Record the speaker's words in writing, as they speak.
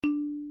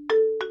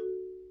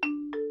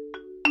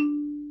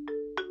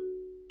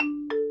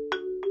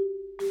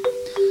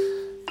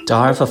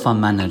Diary of a Fund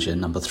Manager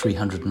number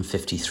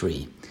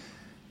 353,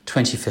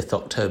 25th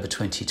October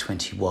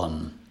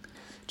 2021.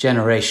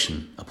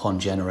 Generation upon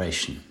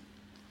generation.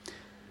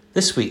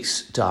 This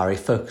week's diary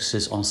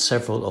focuses on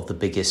several of the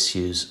big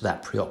issues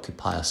that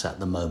preoccupy us at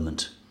the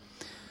moment.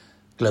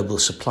 Global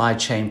supply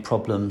chain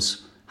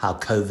problems, how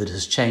COVID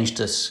has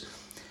changed us,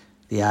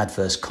 the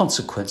adverse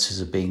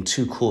consequences of being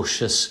too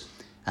cautious,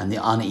 and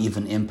the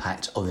uneven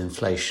impact of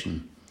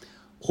inflation.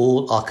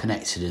 All are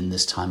connected in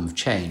this time of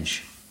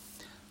change.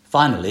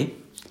 Finally,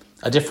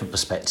 a different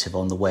perspective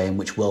on the way in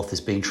which wealth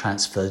is being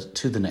transferred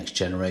to the next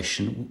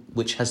generation,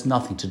 which has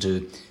nothing to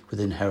do with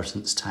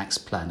inheritance tax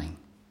planning.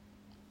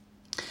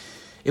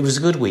 It was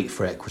a good week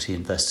for equity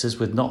investors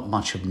with not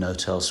much of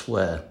note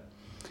elsewhere.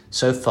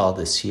 So far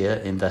this year,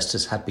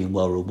 investors have been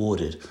well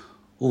rewarded,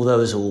 although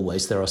as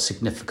always there are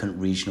significant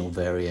regional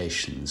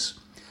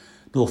variations.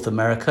 North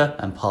America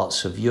and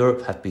parts of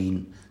Europe have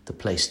been the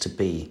place to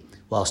be,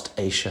 whilst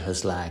Asia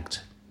has lagged.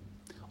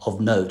 Of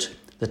note,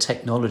 the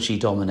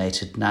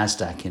technology-dominated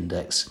Nasdaq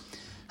index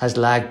has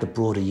lagged the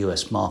broader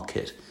US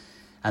market,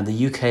 and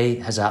the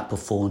UK has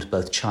outperformed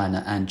both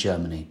China and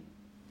Germany.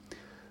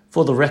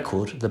 For the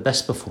record, the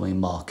best-performing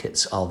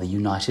markets are the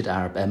United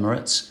Arab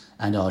Emirates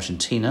and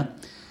Argentina,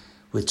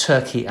 with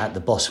Turkey at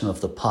the bottom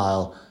of the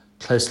pile,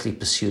 closely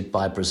pursued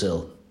by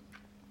Brazil.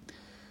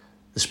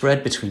 The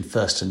spread between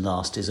first and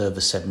last is over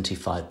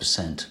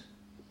 75%.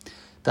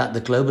 That the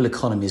global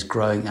economy is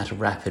growing at a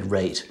rapid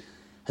rate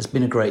has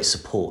been a great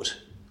support.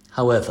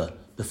 However,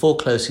 before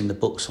closing the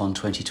books on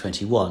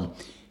 2021,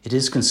 it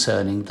is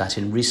concerning that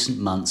in recent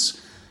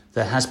months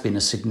there has been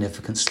a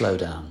significant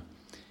slowdown.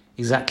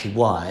 Exactly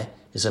why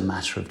is a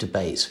matter of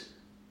debate.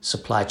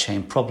 Supply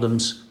chain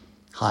problems,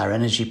 higher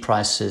energy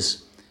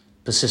prices,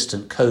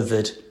 persistent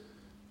COVID,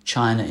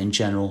 China in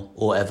general,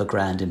 or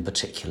Evergrande in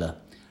particular.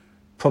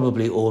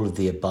 Probably all of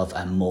the above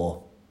and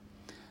more.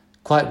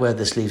 Quite where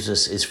this leaves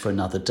us is for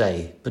another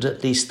day, but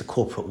at least the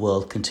corporate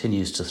world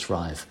continues to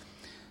thrive.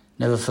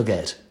 Never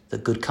forget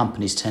that good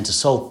companies tend to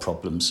solve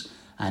problems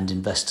and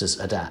investors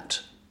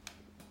adapt.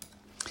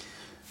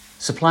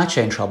 Supply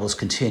chain troubles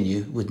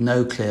continue with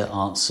no clear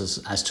answers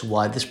as to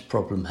why this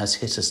problem has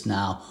hit us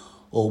now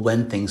or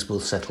when things will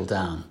settle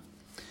down.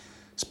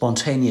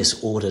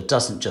 Spontaneous order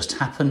doesn't just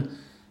happen,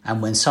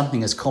 and when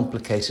something as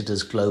complicated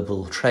as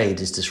global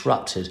trade is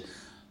disrupted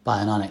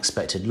by an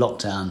unexpected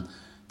lockdown,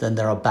 then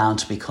there are bound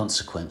to be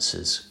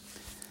consequences.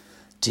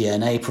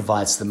 DNA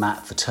provides the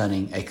map for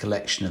turning a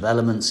collection of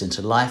elements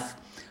into life,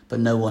 but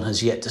no one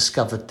has yet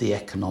discovered the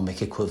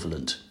economic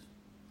equivalent.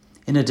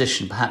 In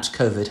addition, perhaps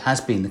COVID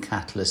has been the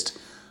catalyst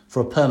for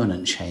a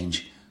permanent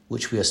change,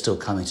 which we are still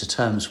coming to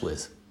terms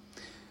with.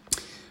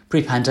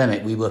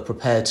 Pre-pandemic, we were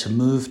prepared to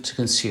move to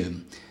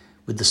consume,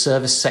 with the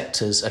service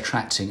sectors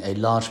attracting a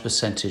large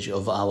percentage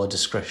of our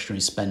discretionary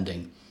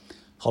spending.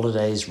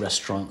 Holidays,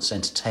 restaurants,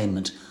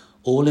 entertainment,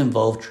 all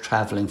involved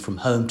travelling from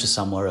home to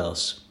somewhere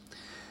else.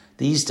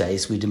 These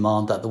days, we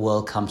demand that the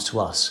world comes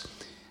to us,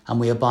 and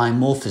we are buying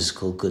more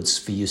physical goods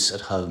for use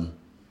at home.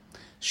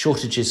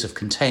 Shortages of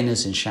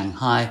containers in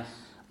Shanghai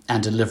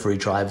and delivery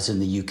drivers in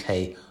the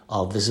UK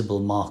are visible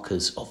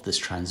markers of this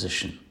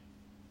transition.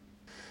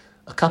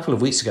 A couple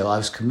of weeks ago, I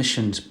was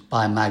commissioned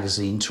by a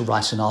magazine to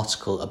write an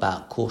article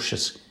about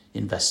cautious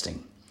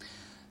investing.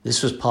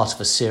 This was part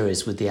of a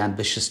series with the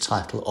ambitious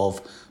title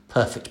of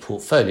Perfect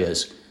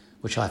Portfolios,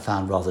 which I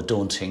found rather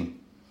daunting.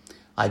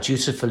 I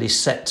dutifully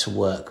set to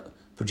work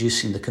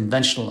producing the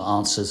conventional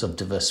answers of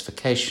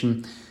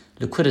diversification,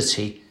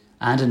 liquidity,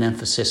 and an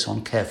emphasis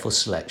on careful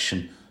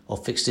selection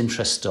of fixed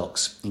interest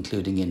stocks,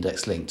 including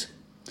index-linked,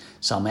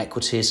 some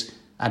equities,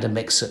 and a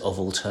mixture of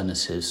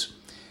alternatives,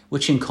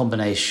 which in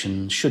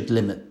combination should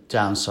limit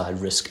downside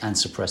risk and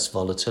suppress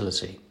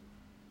volatility.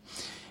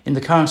 In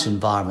the current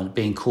environment,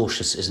 being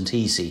cautious isn't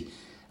easy,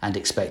 and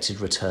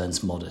expected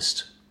returns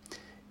modest.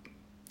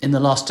 In the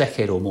last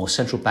decade or more,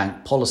 central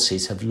bank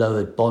policies have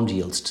lowered bond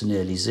yields to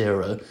nearly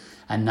zero,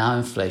 and now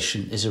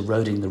inflation is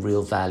eroding the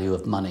real value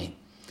of money.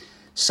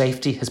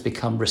 Safety has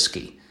become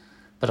risky,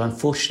 but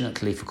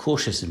unfortunately for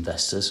cautious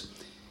investors,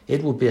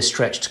 it would be a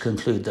stretch to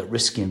conclude that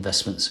risky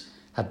investments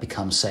have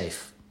become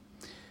safe.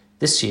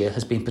 This year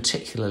has been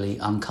particularly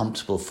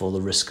uncomfortable for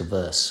the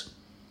risk-averse.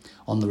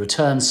 On the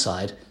returns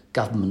side,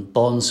 government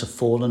bonds have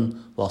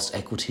fallen whilst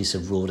equities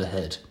have roared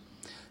ahead.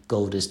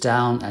 Gold is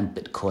down and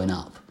Bitcoin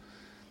up.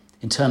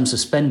 In terms of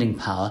spending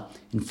power,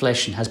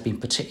 inflation has been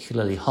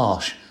particularly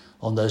harsh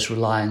on those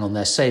relying on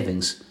their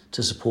savings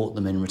to support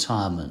them in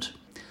retirement.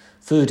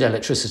 Food,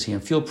 electricity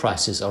and fuel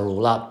prices are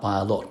all up by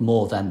a lot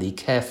more than the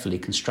carefully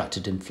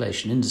constructed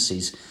inflation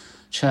indices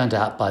churned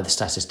out by the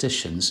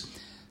statisticians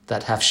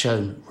that have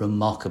shown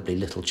remarkably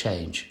little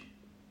change.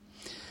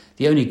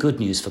 The only good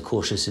news for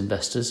cautious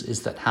investors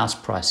is that house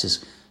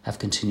prices have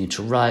continued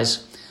to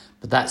rise,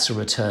 but that's a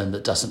return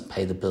that doesn't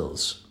pay the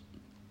bills.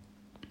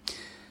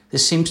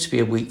 This seems to be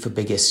a week for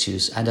big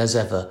issues, and as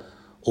ever,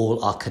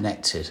 all are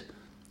connected.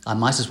 I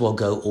might as well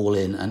go all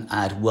in and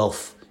add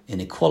wealth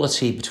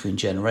inequality between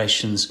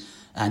generations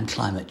and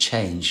climate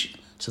change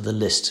to the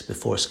list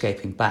before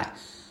escaping back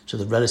to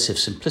the relative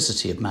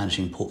simplicity of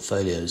managing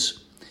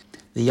portfolios.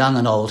 The young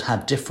and old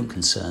have different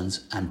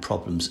concerns and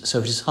problems, so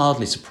it is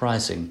hardly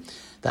surprising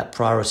that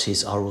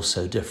priorities are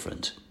also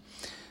different.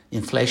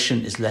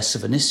 Inflation is less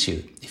of an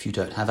issue if you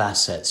don't have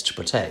assets to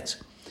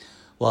protect,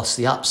 whilst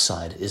the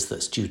upside is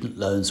that student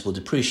loans will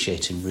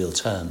depreciate in real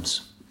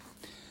terms.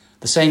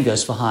 The same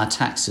goes for higher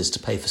taxes to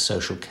pay for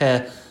social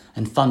care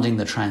and funding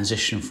the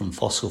transition from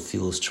fossil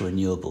fuels to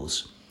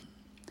renewables.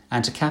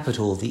 And to cap it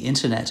all, the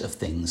Internet of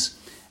Things,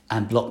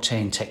 and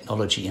blockchain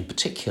technology in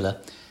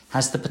particular,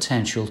 has the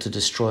potential to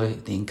destroy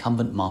the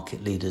incumbent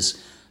market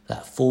leaders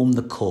that form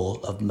the core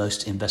of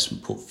most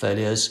investment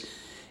portfolios,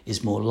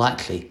 is more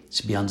likely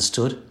to be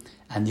understood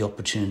and the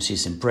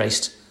opportunities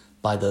embraced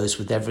by those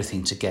with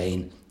everything to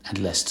gain and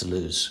less to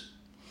lose.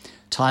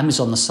 Time is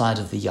on the side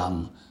of the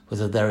young,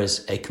 whether there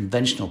is a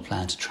conventional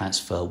plan to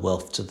transfer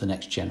wealth to the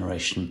next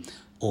generation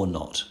or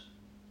not.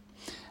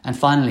 And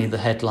finally, the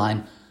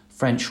headline,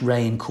 French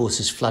rain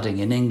causes flooding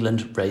in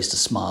England, raised a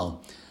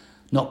smile.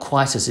 Not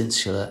quite as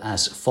insular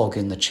as fog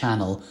in the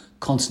Channel,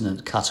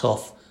 continent cut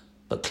off,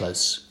 but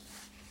close.